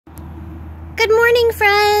Good morning,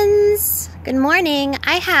 friends. Good morning.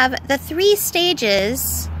 I have the 3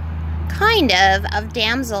 stages, kind of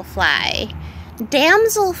damselfly.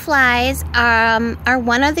 Damselflies are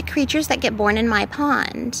one of the creatures that get born in my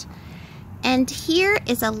pond. And here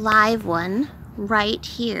is a live one right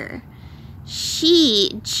here.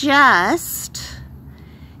 She just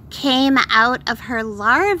came out of her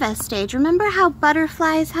larva stage. Remember how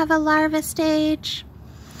butterflies have a larva stage?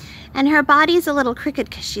 And her body's a little crooked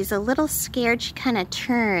because she's a little scared. She kind of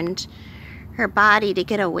turned her body to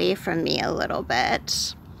get away from me a little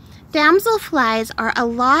bit. Damselflies are a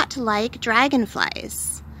lot like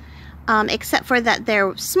dragonflies, except for that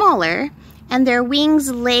they're smaller and their wings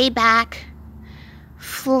lay back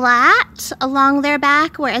flat along their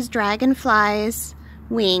back, whereas dragonflies'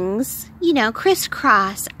 wings, you know,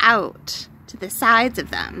 crisscross out to the sides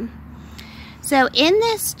of them. So in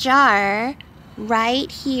this jar right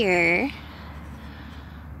here,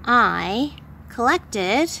 I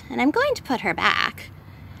collected, and I'm going to put her back,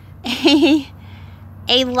 a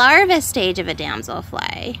larva stage of a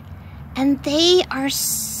damselfly. And they are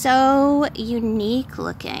so unique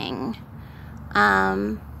looking,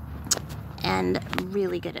 and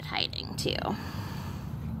really good at hiding too.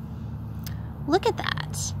 Look at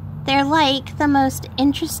that. They're like the most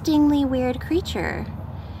interestingly weird creature.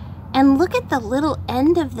 And look at the little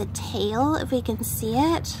end of the tail, if we can see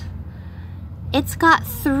it. It's got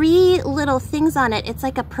 3 little things on it. It's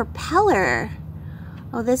like a propeller.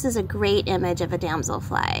 Oh, this is a great image of a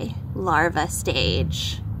damselfly larva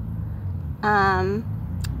stage.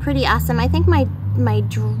 Pretty awesome. I think my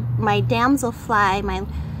damselfly,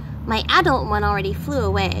 my adult one already flew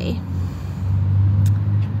away.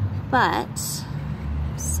 But,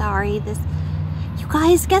 sorry, you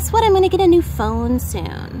guys, guess what? I'm gonna get a new phone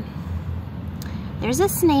soon. There's a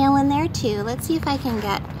snail in there too. Let's see if I can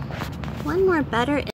get one more better